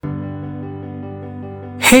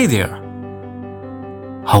Hey there,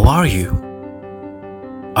 how are you?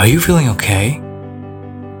 Are you feeling okay?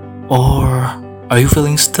 Or are you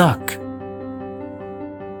feeling stuck?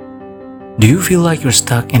 Do you feel like you're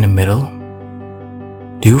stuck in the middle?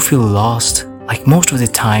 Do you feel lost like most of the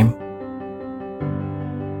time?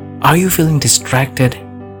 Are you feeling distracted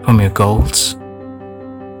from your goals?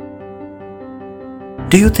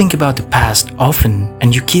 Do you think about the past often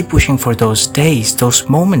and you keep wishing for those days, those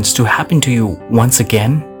moments to happen to you once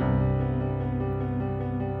again?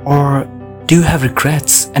 Or do you have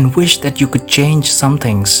regrets and wish that you could change some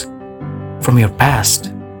things from your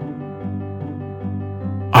past?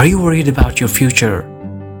 Are you worried about your future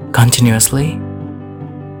continuously?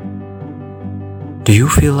 Do you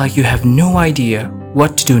feel like you have no idea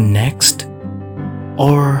what to do next?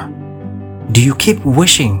 Or do you keep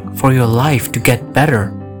wishing for your life to get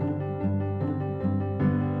better?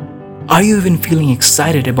 Are you even feeling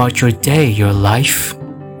excited about your day, your life?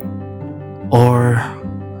 Or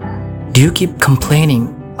do you keep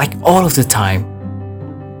complaining like all of the time?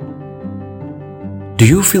 Do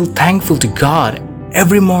you feel thankful to God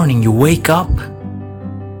every morning you wake up?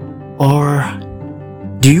 Or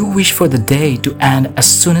do you wish for the day to end as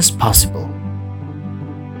soon as possible?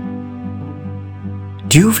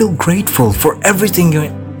 Do you feel grateful for everything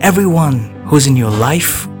and everyone who's in your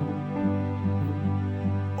life?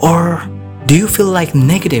 Or do you feel like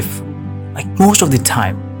negative, like most of the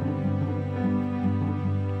time?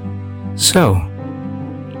 So,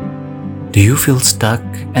 do you feel stuck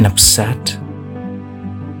and upset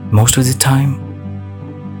most of the time?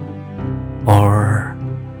 Or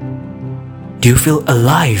do you feel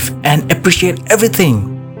alive and appreciate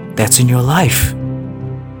everything that's in your life?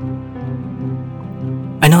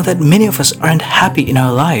 I know that many of us aren't happy in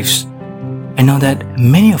our lives. I know that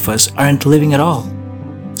many of us aren't living at all.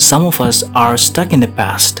 Some of us are stuck in the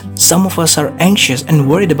past. Some of us are anxious and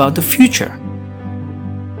worried about the future.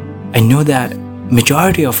 I know that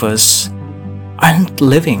majority of us aren't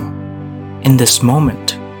living in this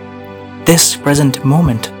moment, this present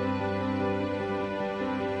moment.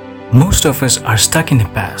 Most of us are stuck in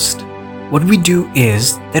the past. What we do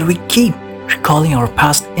is that we keep recalling our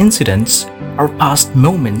past incidents, our past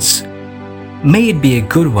moments. May it be a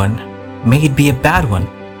good one, may it be a bad one,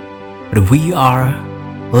 but we are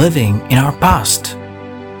living in our past.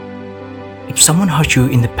 If someone hurt you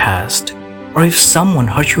in the past, or if someone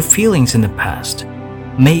hurt your feelings in the past,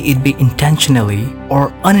 may it be intentionally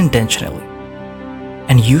or unintentionally,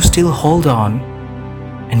 and you still hold on,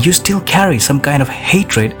 and you still carry some kind of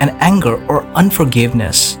hatred and anger or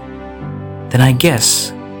unforgiveness, then I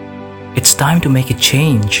guess it's time to make a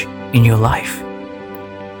change in your life.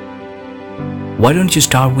 Why don't you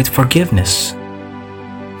start with forgiveness?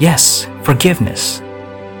 Yes, forgiveness.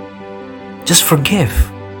 Just forgive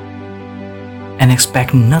and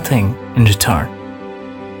expect nothing in return.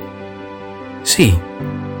 See,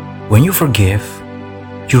 when you forgive,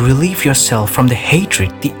 you relieve yourself from the hatred,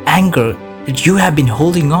 the anger that you have been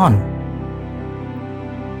holding on.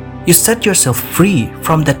 You set yourself free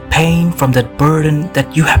from that pain, from that burden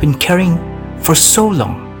that you have been carrying for so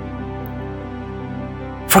long.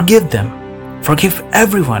 Forgive them. Forgive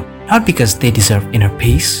everyone, not because they deserve inner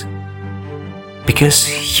peace, because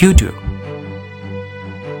you do.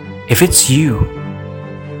 If it's you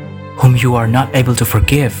whom you are not able to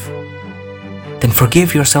forgive, then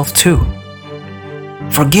forgive yourself too.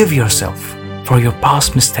 Forgive yourself for your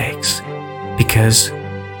past mistakes, because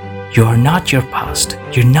you are not your past,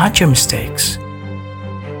 you're not your mistakes.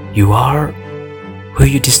 You are who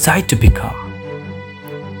you decide to become.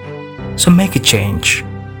 So make a change.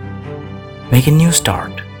 Make a new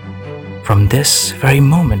start from this very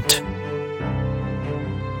moment.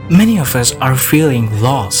 Many of us are feeling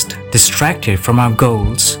lost, distracted from our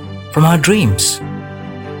goals, from our dreams.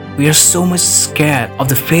 We are so much scared of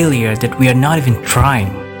the failure that we are not even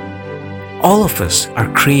trying. All of us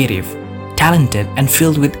are creative, talented, and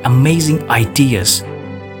filled with amazing ideas.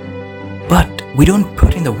 But we don't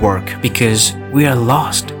put in the work because we are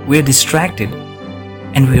lost, we are distracted,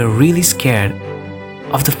 and we are really scared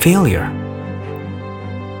of the failure.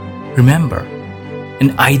 Remember,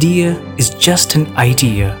 an idea is just an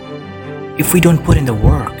idea if we don't put in the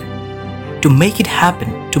work. To make it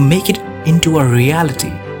happen, to make it into a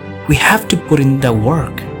reality, we have to put in the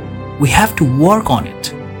work. We have to work on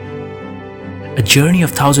it. A journey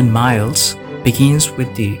of 1,000 miles begins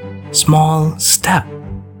with the small step,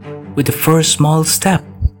 with the first small step.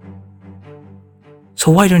 So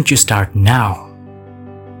why don't you start now?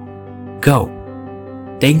 Go.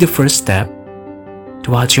 Take the first step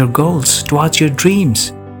towards your goals, towards your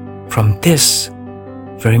dreams, from this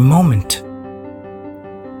very moment.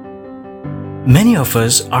 Many of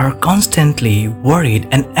us are constantly worried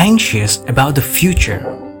and anxious about the future.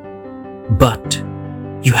 But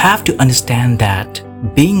you have to understand that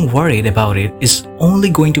being worried about it is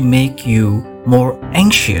only going to make you more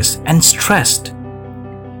anxious and stressed.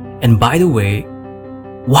 And by the way,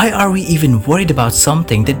 why are we even worried about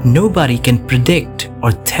something that nobody can predict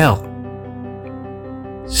or tell?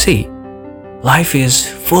 See, life is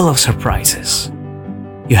full of surprises.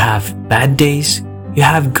 You have bad days, you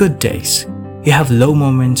have good days, you have low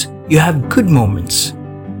moments, you have good moments.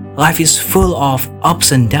 Life is full of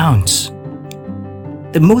ups and downs.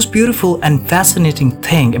 The most beautiful and fascinating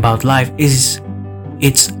thing about life is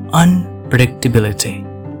its unpredictability.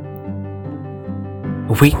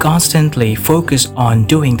 If we constantly focus on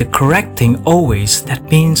doing the correct thing always, that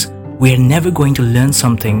means we are never going to learn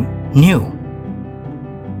something new.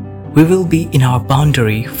 We will be in our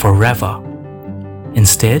boundary forever.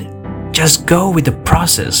 Instead, just go with the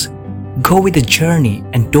process, go with the journey,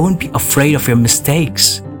 and don't be afraid of your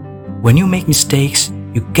mistakes. When you make mistakes,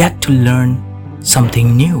 you get to learn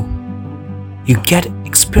something new. You get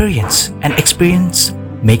experience, and experience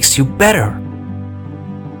makes you better.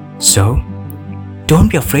 So, don't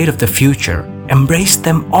be afraid of the future. Embrace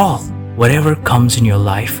them all, whatever comes in your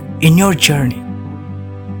life, in your journey.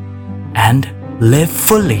 And live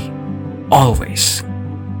fully, always.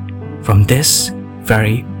 From this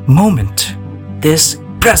very moment, this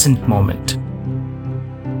present moment.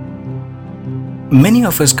 Many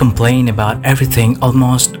of us complain about everything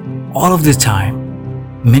almost all of the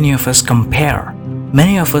time. Many of us compare.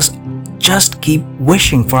 Many of us just keep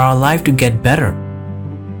wishing for our life to get better.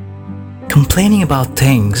 Complaining about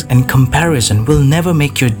things and comparison will never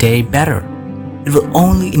make your day better. It will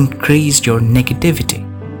only increase your negativity.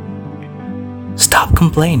 Stop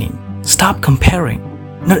complaining. Stop comparing.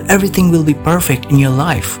 Not everything will be perfect in your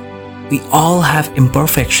life. We all have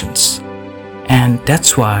imperfections. And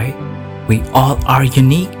that's why we all are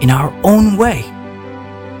unique in our own way.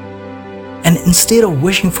 And instead of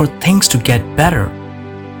wishing for things to get better,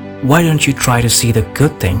 why don't you try to see the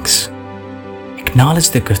good things? Acknowledge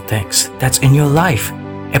the good things that's in your life.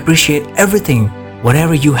 Appreciate everything,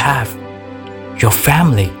 whatever you have. Your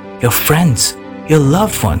family, your friends, your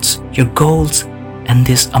loved ones, your goals, and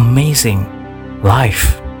this amazing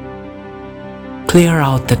life. Clear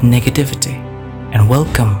out that negativity and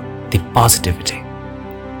welcome the positivity.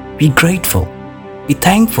 Be grateful, be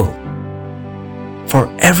thankful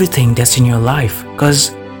for everything that's in your life,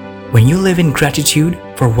 because when you live in gratitude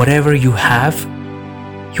for whatever you have,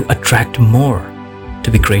 you attract more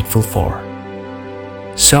to be grateful for.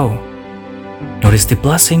 So, notice the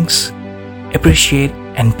blessings, appreciate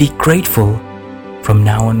and be grateful from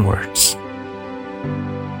now onwards.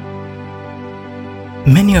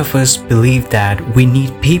 Many of us believe that we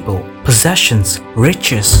need people, possessions,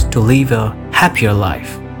 riches to live a happier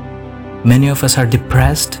life. Many of us are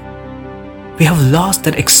depressed. We have lost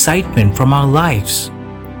that excitement from our lives.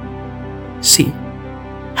 See,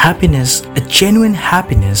 happiness, a genuine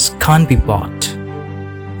happiness, can't be bought.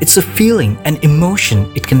 It's a feeling, an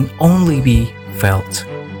emotion. It can only be felt.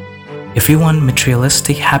 If you want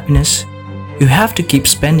materialistic happiness, you have to keep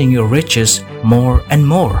spending your riches more and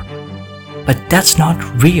more. But that's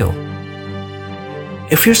not real.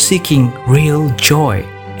 If you're seeking real joy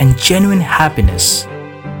and genuine happiness,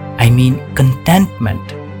 I mean contentment,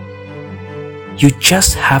 you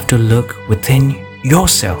just have to look within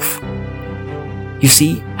yourself. You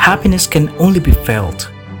see, happiness can only be felt.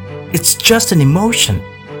 It's just an emotion.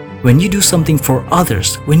 When you do something for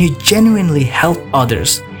others, when you genuinely help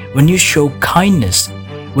others, when you show kindness,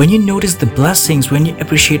 when you notice the blessings, when you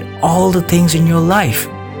appreciate all the things in your life,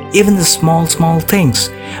 even the small things,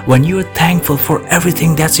 when you are thankful for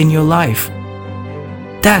everything that's in your life,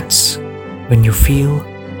 that's when you feel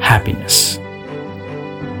happiness.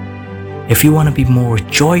 If you want to be more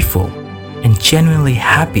joyful and genuinely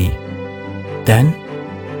happy, then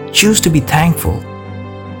choose to be thankful.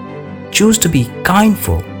 Choose to be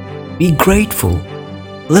kindful. Be grateful.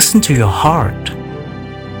 Listen to your heart.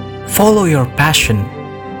 Follow your passion.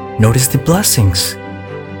 Notice the blessings.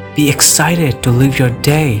 Be excited to live your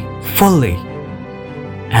day fully.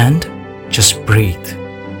 And just breathe.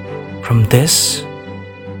 From this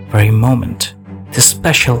very moment, this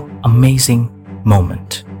special, amazing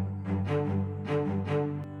moment.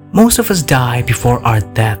 Most of us die before our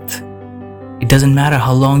death. It doesn't matter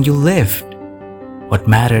how long you lived. What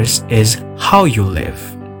matters is how you live.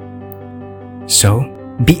 So,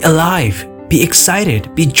 be alive, be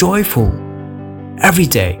excited, be joyful. Every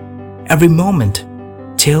day, every moment,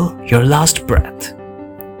 till your last breath.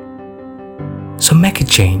 So make a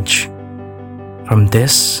change from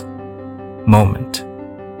this moment.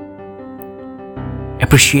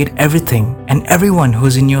 Appreciate everything and everyone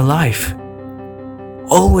who's in your life.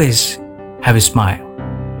 Always have a smile.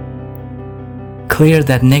 Clear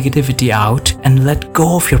that negativity out and let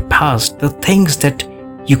go of your past, the things that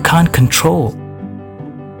you can't control.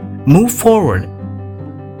 Move forward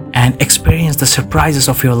and experience the surprises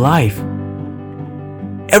of your life.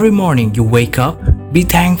 Every morning you wake up, be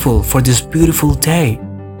thankful for this beautiful day.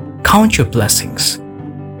 Count your blessings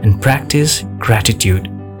and practice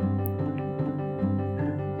gratitude.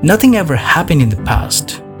 Nothing ever happened in the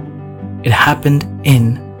past. It happened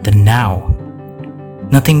in the now.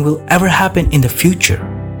 Nothing will ever happen in the future.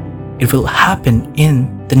 It will happen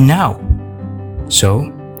in the now. So,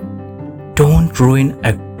 don't ruin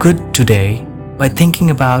a good today by thinking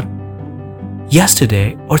about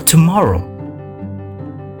yesterday or tomorrow.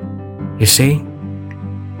 You see,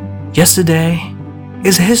 yesterday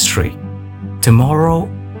is history. Tomorrow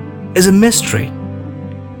is a mystery.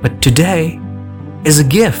 But today is a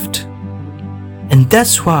gift. And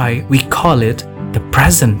that's why we call it the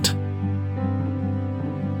present.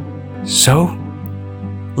 So,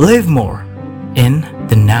 live more in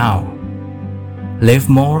the now. Live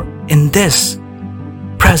more in this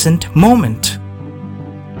present moment.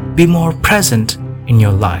 Be more present in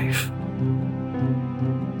your life.